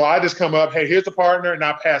 So I just come up, hey, here's the partner, and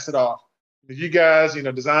I pass it off. You guys,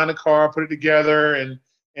 design the car, put it together, and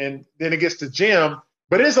then it gets to Jim.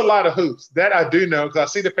 But it is a lot of hoops. That I do know because I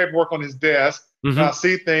see the paperwork on his desk. Mm-hmm. And I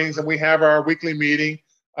see things, and we have our weekly meeting.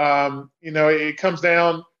 It comes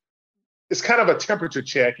down, it's kind of a temperature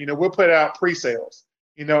check. We'll put out pre-sales,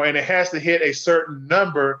 and it has to hit a certain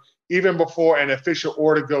number even before an official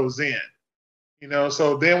order goes in.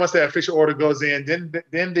 So then once that official order goes in, then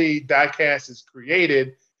the diecast is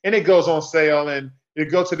created and it goes on sale, and it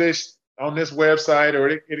goes to this on this website, or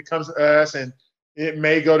it comes to us, and it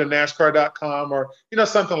may go to NASCAR.com or,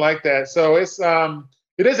 something like that. So it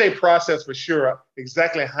is a process for sure.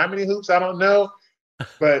 Exactly how many hoops, I don't know.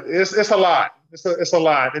 But it's a lot. It's a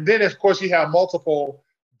lot. And then, of course, you have multiple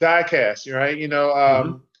diecasts, right? We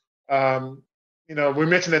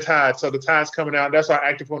mentioned the Tide. So the Tide's coming out. That's our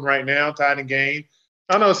active one right now, Tide and Gain.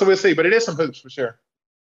 I don't know. So we'll see. But it is some hoops for sure.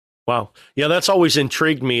 Wow. Yeah, that's always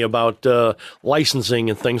intrigued me about licensing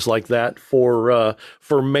and things like that for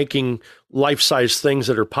making life-size things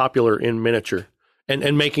that are popular in miniature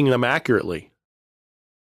and making them accurately.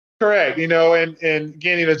 Correct. And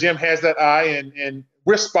again, Jim has that eye, and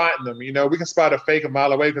we're spotting them. We can spot a fake a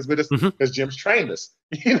mile away because because Jim's trained us.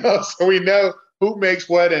 So we know who makes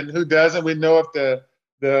what and who doesn't. We know if the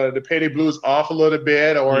Petty Blue is off a little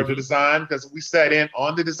bit or the design, because we sat in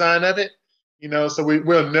on the design of it. So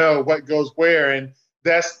we'll know what goes where, and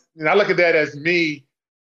that's I look at that as me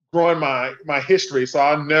growing my history. So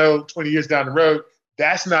I'll know 20 years down the road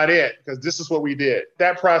that's not it, because this is what we did.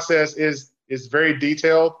 That process is very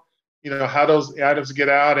detailed. How those items get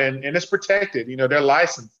out, and it's protected. They're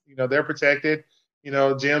licensed. They're protected.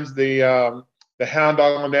 Jim's the hound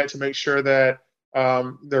dog on that to make sure that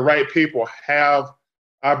the right people have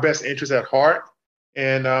our best interests at heart.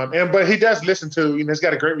 But he does listen to. He's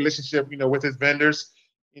got a great relationship. With his vendors.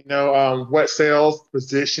 what sells,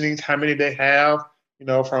 positionings, how many they have,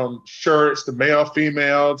 from shirts to male,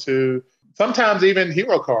 female to sometimes even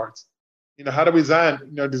hero cards. How do we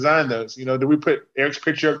design those? Do we put Eric's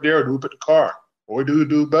picture up there or do we put the car? Or do we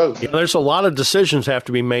do both? Yeah, there's a lot of decisions have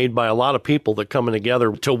to be made by a lot of people that coming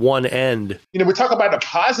together to one end. We talk about the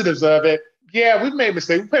positives of it. Yeah, we've made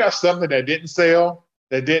mistakes. We put out something that didn't sell,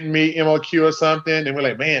 that didn't meet MOQ or something, and we're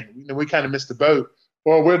like, man, we kind of missed the boat.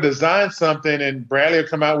 Or we'll design something and Bradley will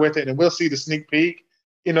come out with it and we'll see the sneak peek.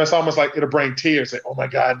 It's almost like it'll bring tears. Like, oh my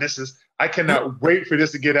God, I cannot wait for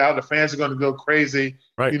this to get out. The fans are going to go crazy,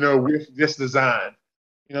 right, with this design.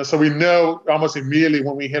 So we know almost immediately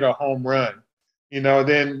when we hit a home run.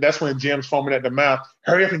 Then that's when Jim's foaming at the mouth.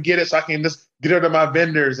 Hurry up and get it so I can just get it to my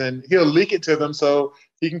vendors, and he'll leak it to them so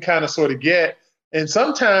he can kind of sort of get. And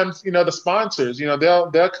sometimes, the sponsors,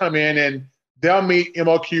 they'll come in and they'll meet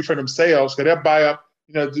MOQ for themselves. So they'll buy up,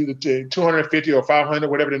 do the 250 or 500,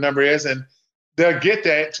 whatever the number is, and they'll get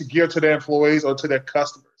that to give to their employees or to their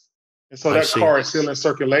customers. And so that car is still in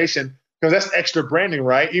circulation because that's extra branding,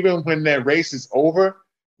 right? Even when that race is over,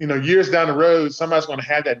 years down the road, somebody's going to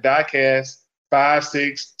have that die-cast 5,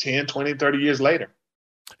 6, 10, 20, 30 years later.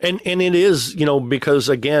 And it is, because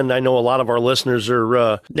again, I know a lot of our listeners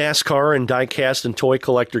are NASCAR and diecast and toy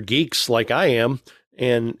collector geeks like I am.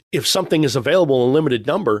 And if something is available in a limited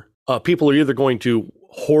number, people are either going to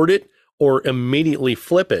hoard it or immediately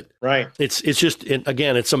flip it. Right. It's just,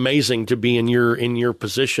 again, it's amazing to be in your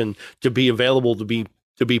position, to be available, to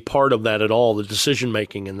be part of that at all, the decision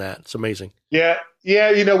making in that. It's amazing. Yeah.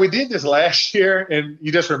 Yeah. We did this last year and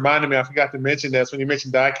you just reminded me, I forgot to mention this when you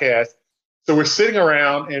mentioned diecast. So we're sitting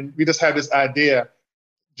around and we just had this idea,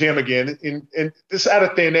 Jim again, and this out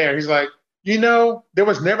of thin air. He's like, there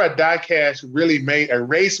was never a diecast really made, a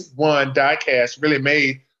race one diecast really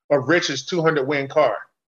made of Richard's 200 win car.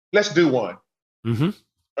 Let's do one. Mm-hmm.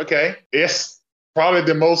 Okay. It's probably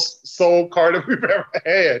the most sold car that we've ever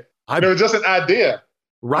had. It was just an idea.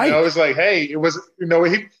 Right. It's like, hey, it was,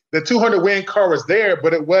 the 200 win car was there,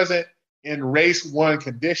 but it wasn't in race one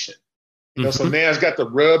condition. So now it's got the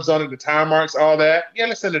rubs on it, the tire marks, all that. Yeah,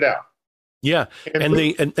 let's send it out. Yeah.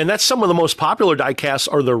 And that's some of the most popular die-casts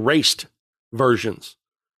are the raced versions.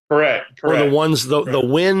 Correct. Or the ones, the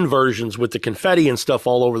win versions with the confetti and stuff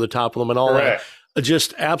all over the top of them and all that.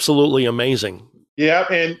 Just absolutely amazing. Yeah.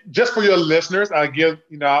 And just for your listeners,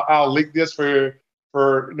 I'll link this for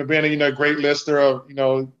being a great listener of,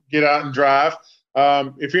 Get Out and Drive.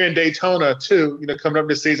 If you're in Daytona too, coming up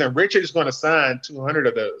this season, Richard is going to sign 200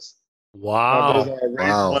 of those. Wow.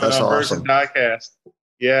 That's awesome. Diecast.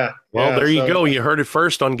 Yeah. Well, there you go. You heard it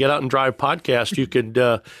first on Get Out and Drive podcast. You could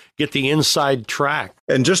get the inside track.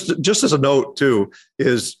 And just as a note too,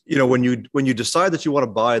 is, when you decide that you want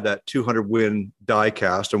to buy that 200 win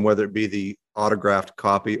diecast, and whether it be the autographed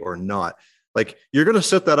copy or not, like, you're going to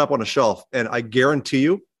sit that up on a shelf, and I guarantee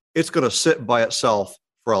you it's going to sit by itself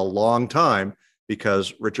for a long time,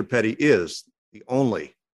 because Richard Petty is the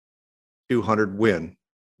only 200 win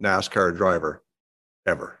NASCAR driver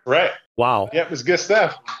ever. Right. Wow. Yep, it's good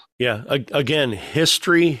stuff. Yeah. Again,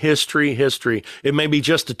 history. It may be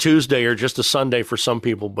just a Tuesday or just a Sunday for some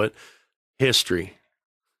people, but history.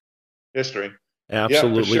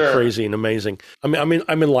 Absolutely crazy and amazing. I'm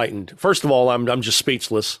enlightened. First of all, I'm just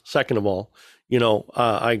speechless. Second of all,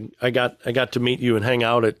 I got to meet you and hang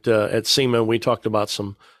out at SEMA. We talked about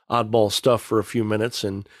some oddball stuff for a few minutes,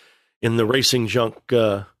 and in the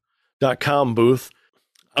racingjunk.com booth.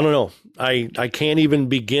 I don't know. I can't even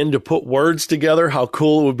begin to put words together how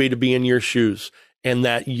cool it would be to be in your shoes, and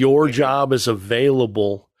that your job is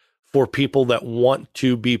available for people that want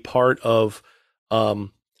to be part of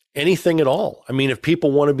anything at all. I mean, if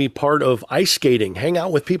people want to be part of ice skating, hang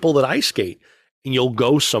out with people that ice skate and you'll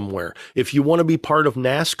go somewhere. If you want to be part of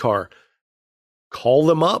NASCAR, call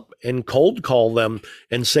them up and cold call them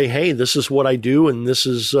and say, hey, this is what I do and this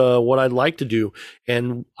is what I'd like to do.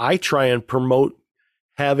 And I try and promote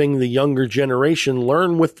having the younger generation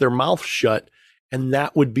learn with their mouth shut. And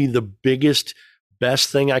that would be the best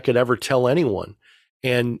thing I could ever tell anyone.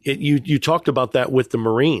 And you talked about that with the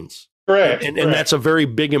Marines. Correct. And that's a very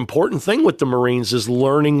big, important thing with the Marines, is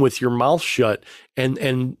learning with your mouth shut.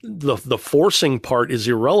 And the forcing part is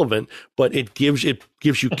irrelevant, but it gives you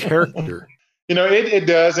character. It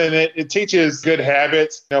does. And it teaches good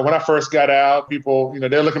habits. When I first got out, people,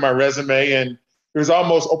 they're looking at my resume, and it was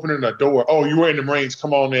almost opening a door. Oh, you were in the Marines.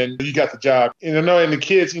 Come on in. You got the job. And the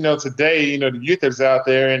kids, today, the youth that's out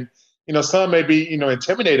there, and, some may be,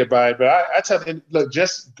 intimidated by it, but I tell them, look,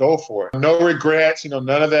 just go for it. No regrets, none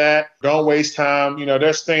of that. Don't waste time.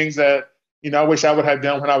 There's things that, I wish I would have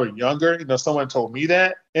done when I was younger. Someone told me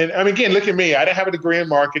that. And I mean, again, look at me. I didn't have a degree in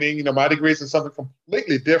marketing. My degree is in something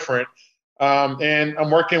completely different. And I'm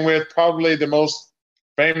working with probably the most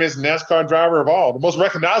famous NASCAR driver of all, the most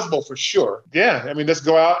recognizable for sure. Yeah, I mean, let's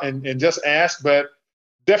go out and just ask, but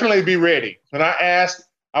definitely be ready. When I asked,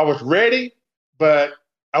 I was ready, but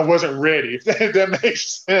I wasn't ready, if that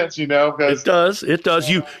makes sense, Because It does.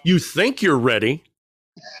 You think you're ready.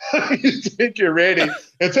 You think you're ready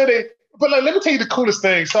until they. But let me tell you the coolest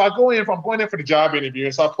thing. So I'm going in for the job interview,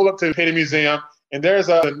 and so I pull up to the Petty Museum, and there's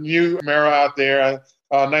a new Camaro out there,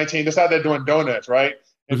 19, just out there doing donuts, right?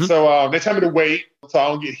 And so they tell me to wait so I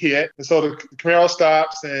don't get hit. And so the Camaro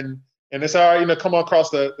stops, and they say, all right, come on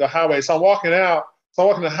across the highway. So I'm walking out. So I'm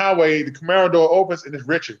walking the highway. The Camaro door opens, and it's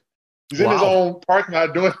Richard. He's in his own parking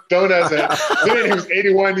lot doing donuts, and then he was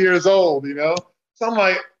 81 years old, So I'm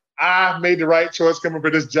like, I made the right choice coming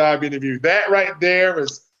for this job interview. That right there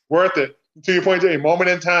was worth it. To your point, a moment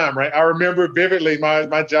in time, right? I remember vividly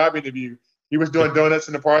my job interview. He was doing donuts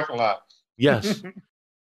in the parking lot. Yes.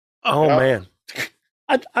 Oh man,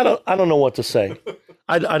 I don't know what to say.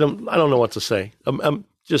 I don't know what to say. I'm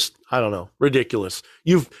just, I don't know. Ridiculous.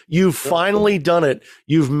 You've finally done it.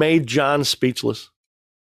 You've made John speechless.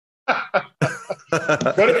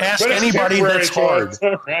 Ask anybody that's hard.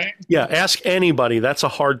 Right? Yeah, ask anybody. That's a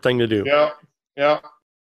hard thing to do. Yeah.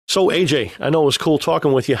 So AJ, I know it was cool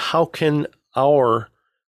talking with you. How can our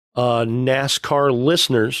NASCAR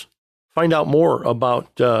listeners find out more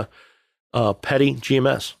about Petty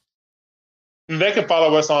GMS? They can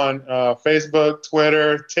follow us on Facebook,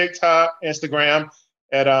 Twitter, TikTok, Instagram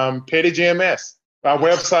at Petty GMS. Our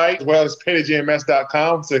website, as well as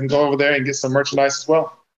pettygms.com, so you can go over there and get some merchandise as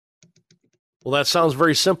well. Well, that sounds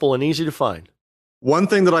very simple and easy to find. One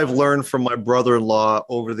thing that I've learned from my brother-in-law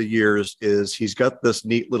over the years is he's got this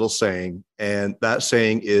neat little saying, and that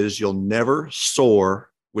saying is, you'll never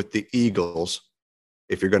soar with the eagles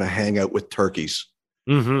if you're going to hang out with turkeys.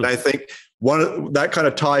 And I think that kind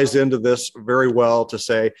of ties into this very well to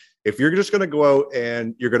say, if you're just going to go out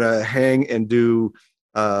and you're going to hang and do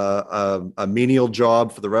a menial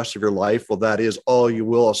job for the rest of your life, well, that is all you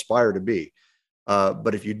will aspire to be.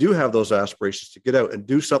 But if you do have those aspirations to get out and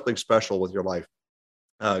do something special with your life,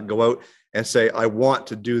 go out and say, I want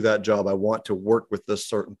to do that job. I want to work with this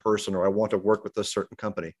certain person, or I want to work with this certain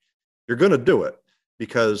company. You're going to do it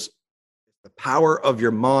because the power of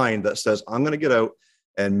your mind that says, I'm going to get out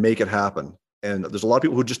and make it happen. And there's a lot of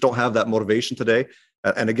people who just don't have that motivation today.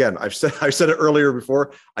 And again, I said it earlier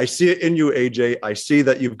before, I see it in you, AJ. I see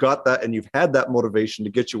that you've got that and you've had that motivation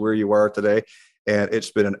to get you where you are today. And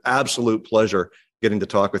it's been an absolute pleasure getting to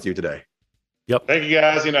talk with you today. Yep. Thank you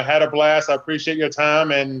guys. Had a blast. I appreciate your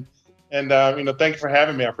time and thank you for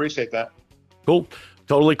having me. I appreciate that. Cool.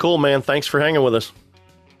 Totally cool, man. Thanks for hanging with us.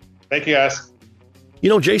 Thank you, guys.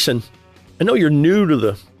 Jason, I know you're new to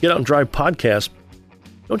the Get Out and Drive podcast.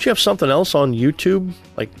 Don't you have something else on YouTube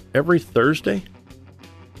like every Thursday?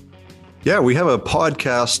 Yeah, we have a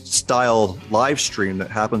podcast style live stream that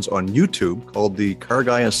happens on YouTube called the Car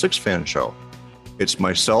Guy and Six Fan Show. It's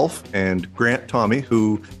myself and Grant Tommy,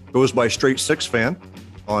 who goes by Straight Six Fan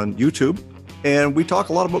on YouTube. And we talk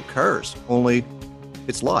a lot about cars, only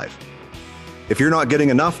it's live. If you're not getting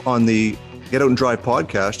enough on the Get Out and Drive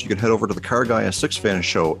podcast, you can head over to the Car Guy and Six Fan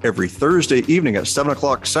Show every Thursday evening at 7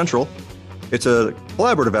 o'clock Central. It's a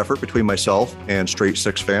collaborative effort between myself and Straight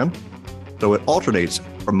Six Fan. So it alternates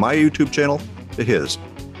from my YouTube channel to his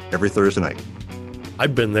every Thursday night.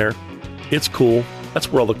 I've been there. It's cool.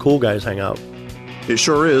 That's where all the cool guys hang out. It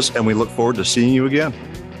sure is, and we look forward to seeing you again.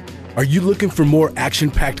 Are you looking for more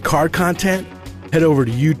action-packed car content? Head over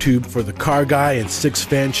to YouTube for the Car Guy and Six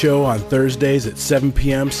Fan Show on Thursdays at 7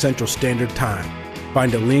 p.m. Central Standard Time.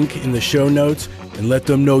 Find a link in the show notes and let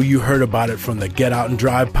them know you heard about it from the Get Out and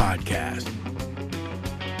Drive podcast.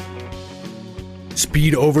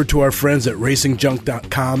 Speed over to our friends at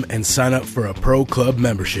racingjunk.com and sign up for a Pro Club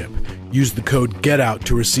membership. Use the code GETOUT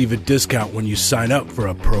to receive a discount when you sign up for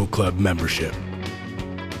a Pro Club membership.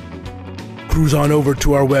 Cruise on over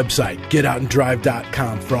to our website,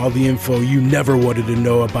 getoutanddrive.com, for all the info you never wanted to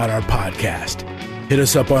know about our podcast. Hit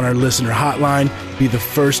us up on our listener hotline, be the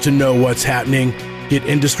first to know what's happening, get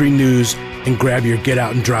industry news, and grab your Get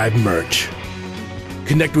Out and Drive merch.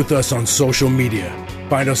 Connect with us on social media.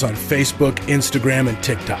 Find us on Facebook, Instagram, and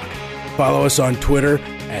TikTok. Follow us on Twitter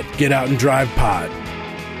at Get Out and Drive Pod.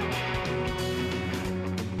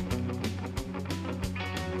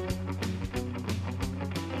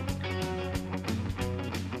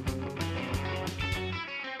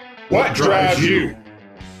 What drives you?